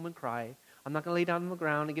going to go home and cry. I'm not going to lay down on the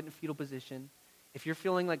ground and get in a fetal position. If you're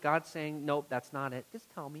feeling like God's saying, nope, that's not it, just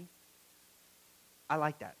tell me. I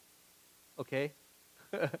like that. Okay?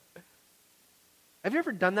 Have you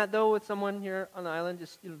ever done that, though, with someone here on the island?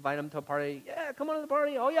 Just invite them to a party. Yeah, come on to the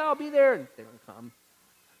party. Oh, yeah, I'll be there. And they don't come.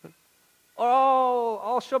 Or,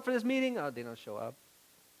 I'll show up for this meeting. Oh, they don't show up.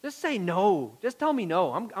 Just say no. Just tell me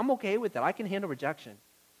no. I'm okay with that. I can handle rejection.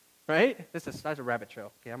 Right? That's a rabbit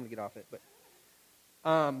trail. Okay, I'm going to get off it. But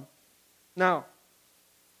now,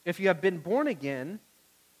 if you have been born again,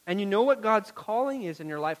 and you know what God's calling is in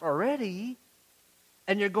your life already,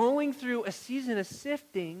 and you're going through a season of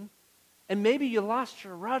sifting, and maybe you lost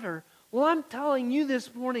your rudder, well, I'm telling you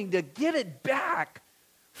this morning to get it back.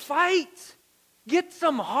 Fight. Get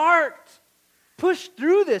some heart. Push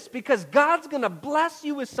through this, because God's going to bless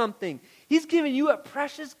you with something. He's giving you a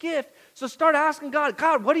precious gift. So start asking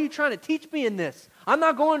God, what are you trying to teach me in this? I'm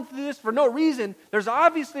not going through this for no reason. There's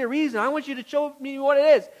obviously a reason. I want you to show me what it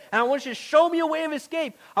is. And I want you to show me a way of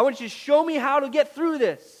escape. I want you to show me how to get through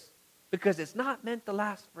this. Because it's not meant to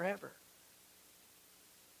last forever.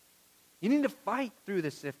 You need to fight through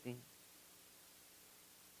the sifting.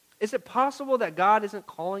 Is it possible that God isn't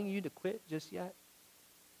calling you to quit just yet?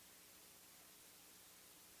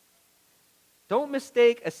 Don't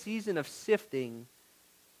mistake a season of sifting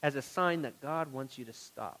as a sign that God wants you to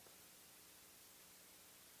stop.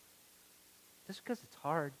 Just because it's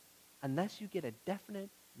hard, unless you get a definite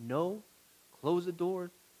no, close the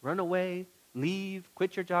door, run away, leave,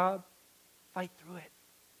 quit your job, fight through it.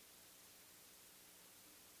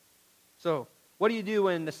 So, what do you do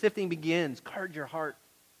when the sifting begins? Guard your heart.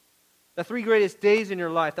 The 3 greatest days in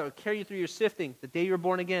your life that will carry you through your sifting: the day you were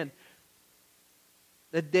born again,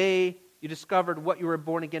 the day you discovered what you were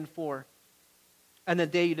born again for, and the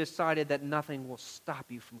day you decided that nothing will stop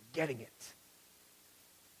you from getting it.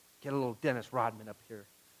 Get a little Dennis Rodman up here.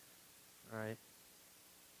 All right?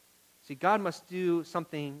 See, God must do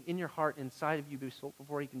something in your heart, inside of you,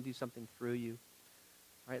 before He can do something through you.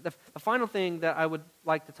 All right? The final thing that I would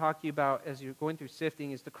like to talk to you about as you're going through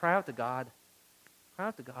sifting is to cry out to God. Cry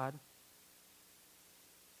out to God.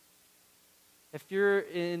 If you're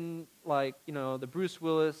in, the Bruce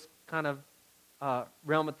Willis kind of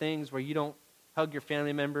realm of things where you don't hug your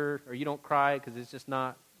family member or you don't cry because it's just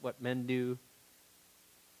not what men do,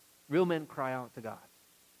 real men cry out to God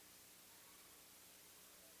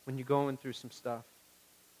when you're going through some stuff.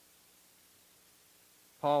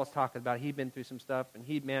 Paul was talking about he'd been through some stuff, and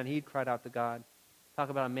he'd cried out to God. Talk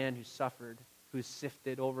about a man who suffered, who's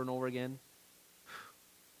sifted over and over again.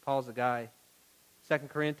 Paul's a guy. 2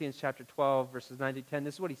 Corinthians chapter 12, verses 9 to 10,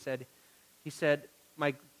 this is what he said. He said,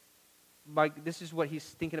 this is what he's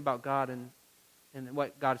thinking about God and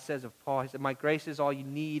what God says of Paul. He said, my grace is all you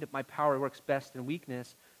need. My power works best in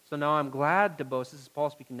weakness. So now I'm glad to boast, this is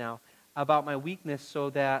Paul speaking now, about my weakness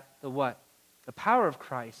so that the power of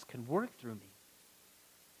Christ can work through me.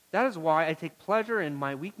 That is why I take pleasure in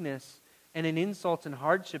my weakness and in insults and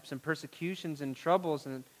hardships and persecutions and troubles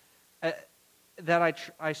and that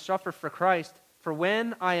I suffer for Christ. For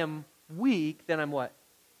when I am weak, then I'm what?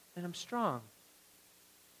 Then I'm strong.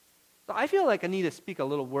 So I feel like I need to speak a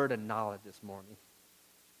little word of knowledge this morning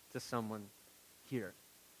to someone here.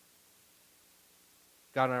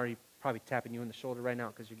 God already probably tapping you in the shoulder right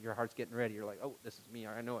now because your heart's getting ready. You're like, oh, this is me.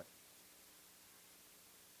 I know it.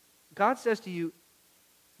 God says to you,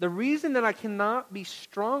 the reason that I cannot be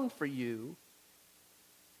strong for you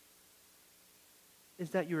is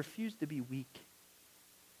that you refuse to be weak.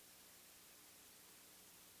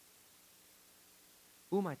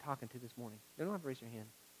 Who am I talking to this morning? You don't have to raise your hand.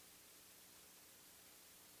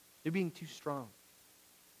 You're being too strong.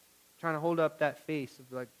 Trying to hold up that face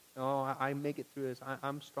of like, oh, I make it through this.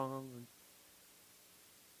 I'm strong.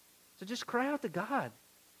 So just cry out to God.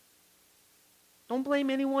 Don't blame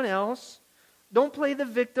anyone else. Don't play the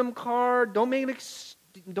victim card. Don't make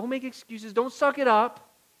excuses. Don't suck it up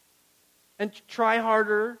and try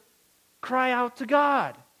harder. Cry out to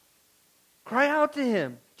God. Cry out to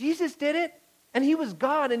Him. Jesus did it, and He was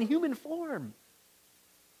God in human form.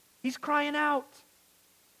 He's crying out.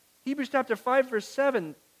 Hebrews chapter 5, verse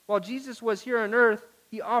 7, while Jesus was here on earth,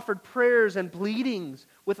 He offered prayers and pleadings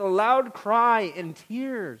with a loud cry and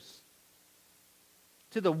tears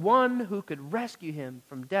to the one who could rescue Him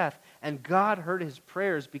from death. And God heard His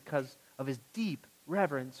prayers because of His deep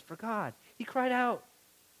reverence for God. He cried out.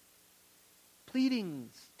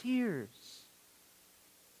 Pleadings, tears.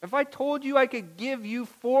 If I told you I could give you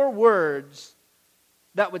 4 words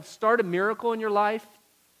that would start a miracle in your life,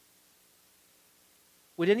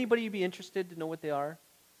 would anybody be interested to know what they are?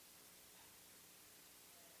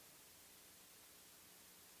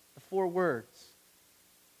 The 4 words.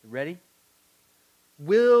 You ready?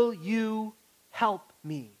 Will you help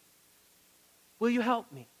me? Will you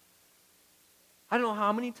help me? I don't know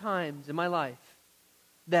how many times in my life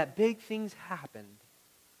that big things happened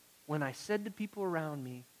when I said to people around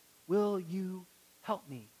me, will you help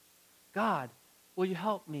me? God, will you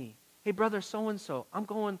help me? Hey, brother so-and-so, I'm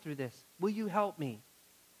going through this. Will you help me?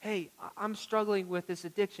 Hey, I'm struggling with this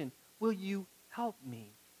addiction. Will you help me?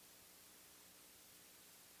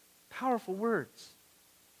 Powerful words.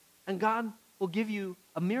 And God will give you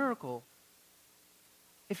a miracle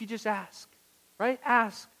if you just ask, right?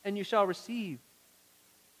 Ask and you shall receive.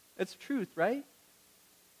 That's truth, right?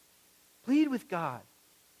 Plead with God.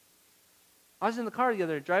 I was in the car the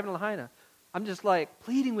other day driving to Lahaina. I'm just like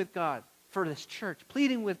pleading with God for this church,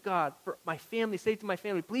 pleading with God for my family, safety of my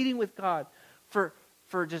family, pleading with God for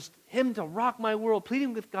just Him to rock my world,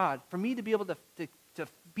 pleading with God for me to be able to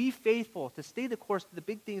be faithful, to stay the course to the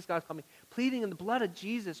big things God's coming, pleading in the blood of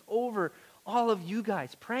Jesus over all of you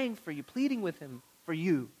guys, praying for you, pleading with Him for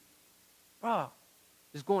you. Oh,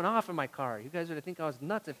 just going off in my car. You guys would have think I was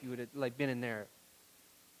nuts if you would have been in there.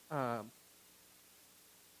 But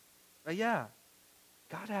yeah,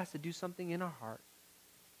 God has to do something in our heart,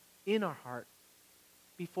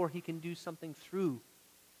 before He can do something through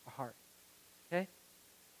our heart. Okay?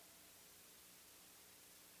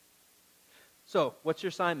 So, what's your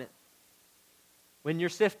assignment? When you're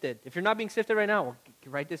sifted, if you're not being sifted right now, well,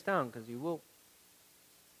 write this down because you will.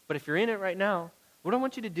 But if you're in it right now, what I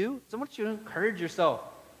want you to do is I want you to encourage yourself.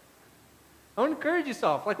 I want to encourage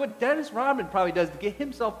yourself, like what Dennis Rodman probably does to get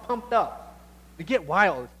himself pumped up, to get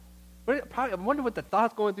wild. I wonder what the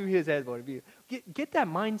thoughts going through his head would be. Get that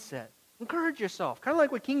mindset. Encourage yourself. Kind of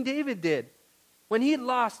like what King David did. When he had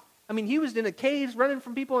lost, he was in a cave running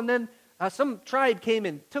from people, and then some tribe came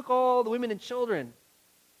and took all the women and children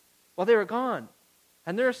while they were gone.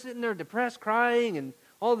 And they're sitting there depressed, crying, and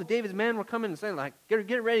all the David's men were coming and saying, like,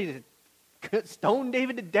 get ready to stone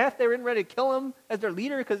David to death. They were ready to kill him as their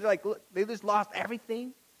leader because they just lost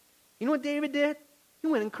everything. You know what David did? He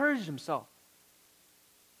went and encouraged himself.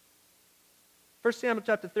 1 Samuel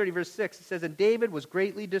chapter 30, verse 6, it says, and David was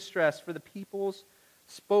greatly distressed, for the peoples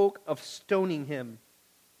spoke of stoning him,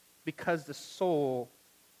 because the soul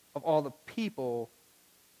of all the people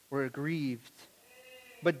were aggrieved.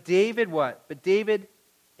 But David what? But David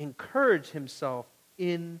encouraged himself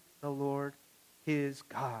in the Lord his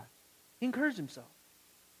God. He encouraged himself.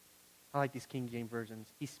 I like these King James versions.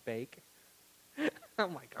 He spake. Oh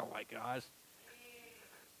my gosh.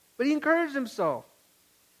 But he encouraged himself.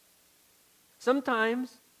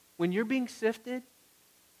 Sometimes, when you're being sifted,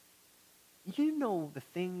 you know the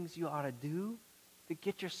things you ought to do to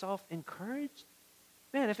get yourself encouraged.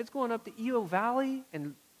 Man, if it's going up the Eo Valley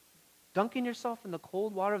and dunking yourself in the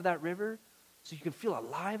cold water of that river so you can feel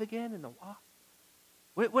alive again in the water,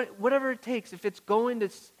 whatever it takes, if it's going to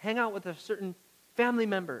hang out with a certain family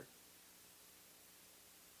member,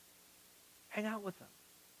 hang out with them.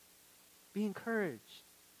 Be encouraged.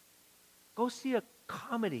 Go see a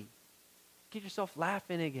comedy. Get yourself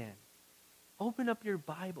laughing again. Open up your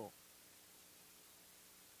Bible.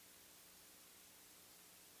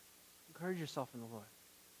 Encourage yourself in the Lord.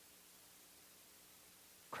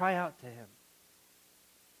 Cry out to Him.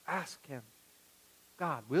 Ask Him.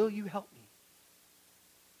 God, will you help me?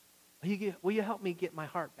 Will you help me get my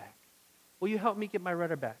heart back? Will you help me get my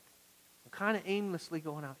rudder back? I'm kind of aimlessly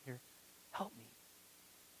going out here. Help me.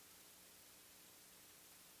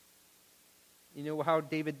 You know how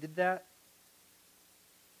David did that?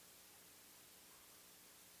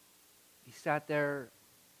 He sat there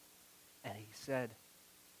and he said,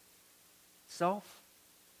 self,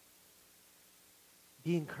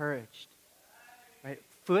 be encouraged. Right?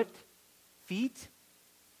 Feet,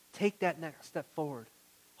 take that next step forward.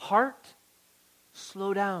 Heart,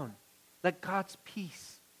 slow down. Let God's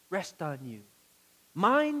peace rest on you.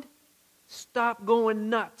 Mind, stop going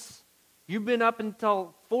nuts. You've been up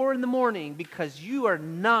until 4 a.m. because you are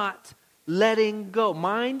not letting go.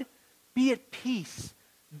 Mind, be at peace.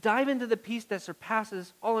 Dive into the peace that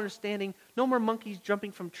surpasses all understanding. No more monkeys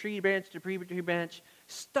jumping from tree branch to tree branch.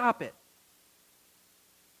 Stop it.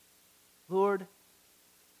 Lord,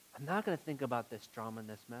 I'm not going to think about this drama and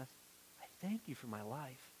this mess. I thank you for my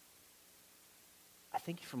life. I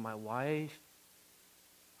thank you for my wife.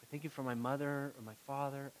 I thank you for my mother or my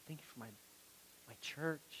father. I thank you for my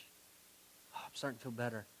church. Oh, I'm starting to feel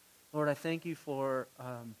better. Lord, I thank you for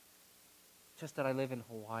just that I live in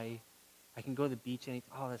Hawaii. I can go to the beach and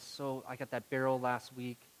I got that barrel last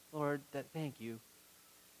week. Lord, thank you.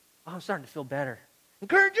 Oh, I'm starting to feel better.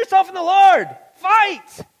 Encourage yourself in the Lord.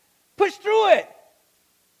 Fight. Push through it.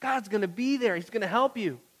 God's going to be there. He's going to help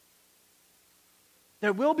you.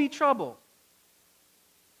 There will be trouble.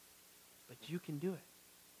 But you can do it.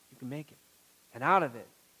 You can make it. And out of it,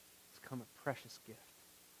 it's come a precious gift.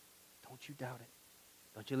 Don't you doubt it.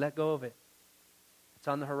 Don't you let go of it. It's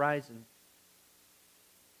on the horizon.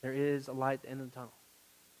 There is a light at the end of the tunnel.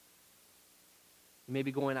 You may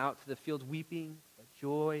be going out to the fields weeping, but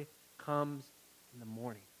joy comes in the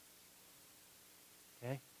morning.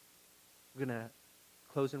 Okay? We're going to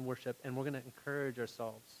close in worship, and we're going to encourage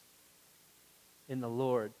ourselves in the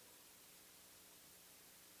Lord.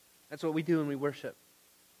 That's what we do when we worship.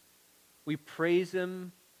 We praise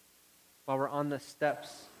Him while we're on the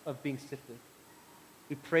steps of being sifted.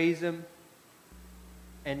 We praise Him,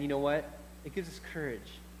 and you know what? It gives us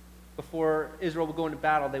courage. Before Israel would go into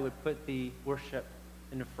battle, they would put the worship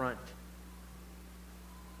in the front,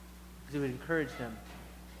 because it would encourage them.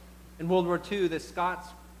 In World War II, the Scots,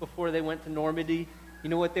 before they went to Normandy, you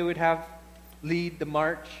know what they would have lead the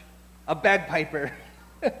march? A bagpiper.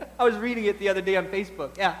 I was reading it the other day on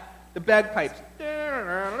Facebook. Yeah, the bagpipes.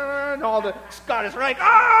 And all the Scottish are like,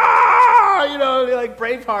 ah! You know, they're like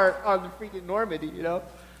Braveheart on the freaking Normandy, you know.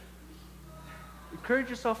 Encourage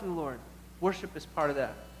yourself in the Lord. Worship is part of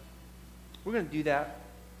that. We're going to do that.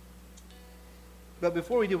 But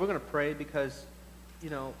before we do, we're going to pray because, you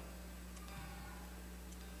know,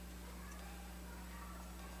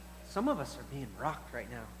 some of us are being rocked right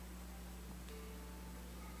now.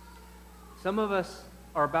 Some of us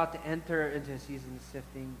are about to enter into a season of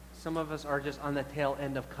sifting. Some of us are just on the tail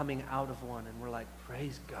end of coming out of one, and we're like,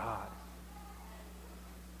 praise God.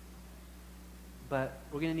 But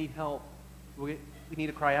we're going to need help. We need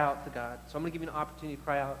to cry out to God. So I'm going to give you an opportunity to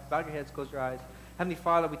cry out. Bow your heads, close your eyes. Heavenly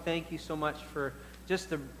Father, we thank you so much for just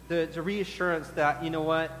the reassurance that, you know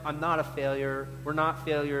what, I'm not a failure. We're not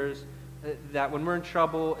failures. That when we're in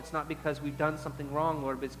trouble, it's not because we've done something wrong,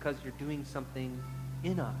 Lord, but it's because you're doing something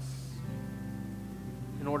in us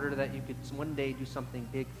in order that you could one day do something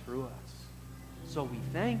big through us. So we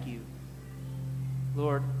thank you,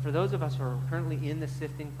 Lord, for those of us who are currently in the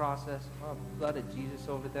sifting process. Oh, blood of Jesus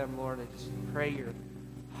over them, Lord. I just pray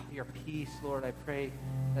your peace, Lord. I pray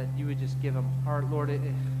that you would just give them heart, Lord.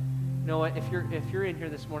 You know what? If you're in here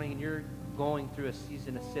this morning and you're going through a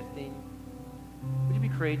season of sifting, would you be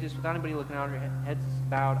courageous without anybody looking out, your heads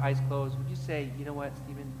bowed, eyes closed? Would you say, you know what,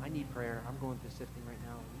 Stephen, I need prayer. I'm going through sifting right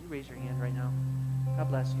now. Would you raise your hand right now? God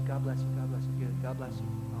bless you. God bless you. God bless you. Good. God bless you.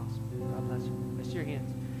 Awesome. God bless you. Raise your hands.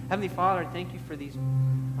 Heavenly Father, thank you for these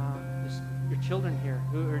your children here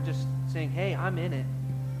who are just saying, hey, I'm in it.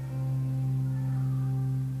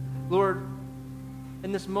 Lord,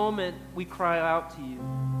 in this moment, we cry out to you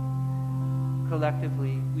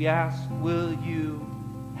collectively. We ask, will you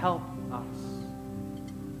help us?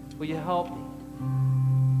 Will you help me?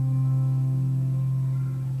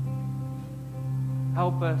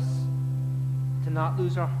 Help us to not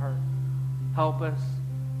lose our heart. Help us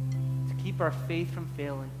to keep our faith from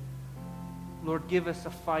failing. Lord, give us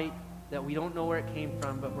a fight that we don't know where it came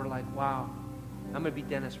from, but we're like, wow, I'm going to be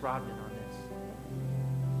Dennis Rodman on this.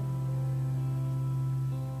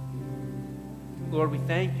 Lord, we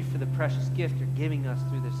thank you for the precious gift you're giving us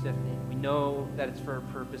through this sifting. We know that it's for a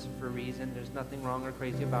purpose and for a reason. There's nothing wrong or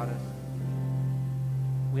crazy about us.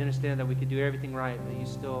 We understand that we could do everything right, but you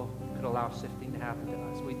still could allow sifting to happen to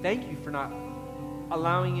us. We thank you for not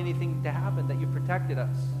allowing anything to happen, that you protected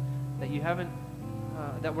us, that you haven't,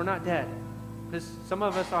 that we're not dead. Because some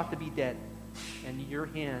of us ought to be dead, and your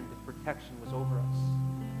hand of protection was over us,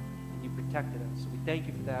 and you protected us. So we thank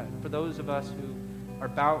you for that. And for those of us who are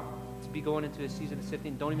about to be going into a season of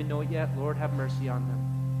sifting, don't even know it yet, Lord, have mercy on them.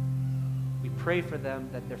 We pray for them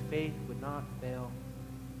that their faith would not fail.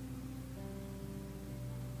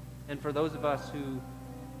 And for those of us who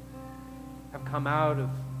have come out of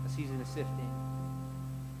a season of sifting,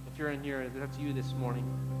 if you're in here, that's you this morning.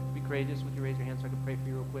 Be courageous. Would you raise your hand so I can pray for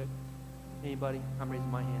you real quick? Anybody? I'm raising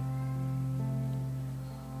my hand.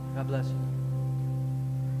 God bless you.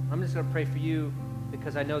 I'm just going to pray for you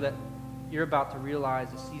because I know that you're about to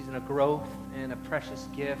realize a season of growth and a precious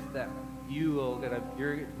gift that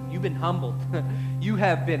you've been humbled. You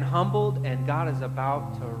have been humbled, and God is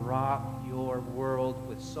about to rock your world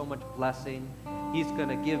with so much blessing. He's going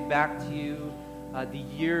to give back to you the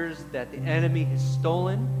years that the enemy has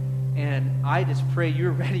stolen, and I just pray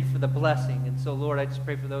you're ready for the blessing. And so, Lord, I just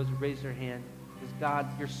pray for those who raise their hand, because God,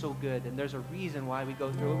 you're so good, and there's a reason why we go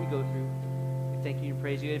through what we go through. We thank you and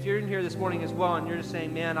praise you. If you're in here this morning as well, and you're just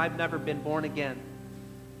saying, man, I've never been born again,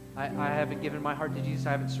 I haven't given my heart to Jesus,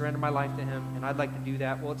 I haven't surrendered my life to him, and I'd like to do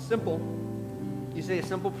that. Well, it's simple. You say a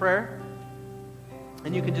simple prayer,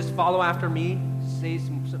 and you can just follow after me, say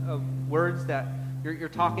some words that you're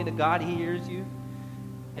talking to God, he hears you.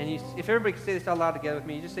 And if everybody can say this out loud together with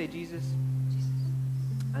me, you just say, Jesus,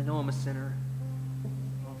 I know I'm a sinner.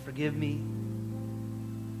 Oh, forgive me.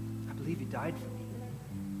 I believe you died for me.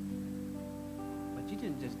 But you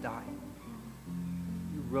didn't just die.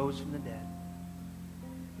 You rose from the dead.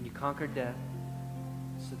 And you conquered death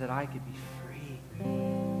so that I could be free.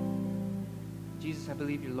 Jesus, I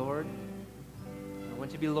believe you're Lord. I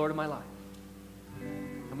want you to be the Lord of my life.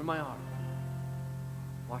 Come in my heart.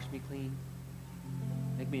 Wash me clean.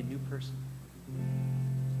 Make me a new person.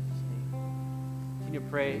 In Jesus' name. Continue to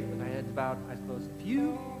pray with our heads bowed, eyes closed. If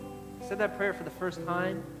you said that prayer for the first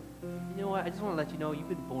time, you know what? I just want to let you know you've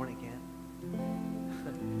been born again.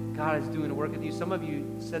 God is doing a work with you. Some of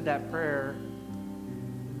you said that prayer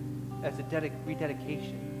as a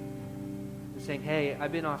rededication. And saying, hey,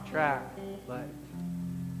 I've been off track, but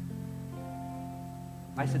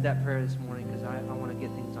I said that prayer this morning because I want to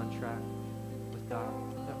get things on track with God.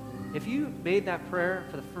 If you made that prayer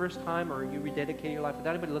for the first time, or you rededicated your life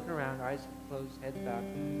without anybody looking around, eyes closed, heads bowed,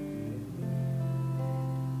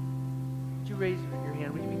 would you raise your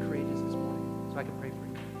hand? Would you be courageous this morning so I can pray for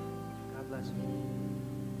you? God bless you.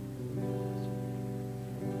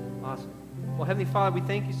 Awesome. Well, Heavenly Father, we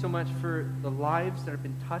thank you so much for the lives that have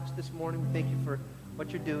been touched this morning. We thank you for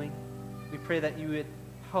what you're doing. We pray that you would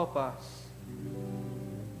help us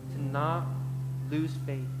to not lose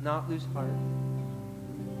faith, not lose heart.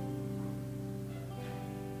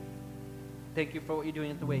 Thank you for what you're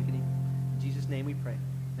doing at the Awakening. In Jesus' name we pray.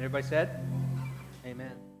 And everybody said?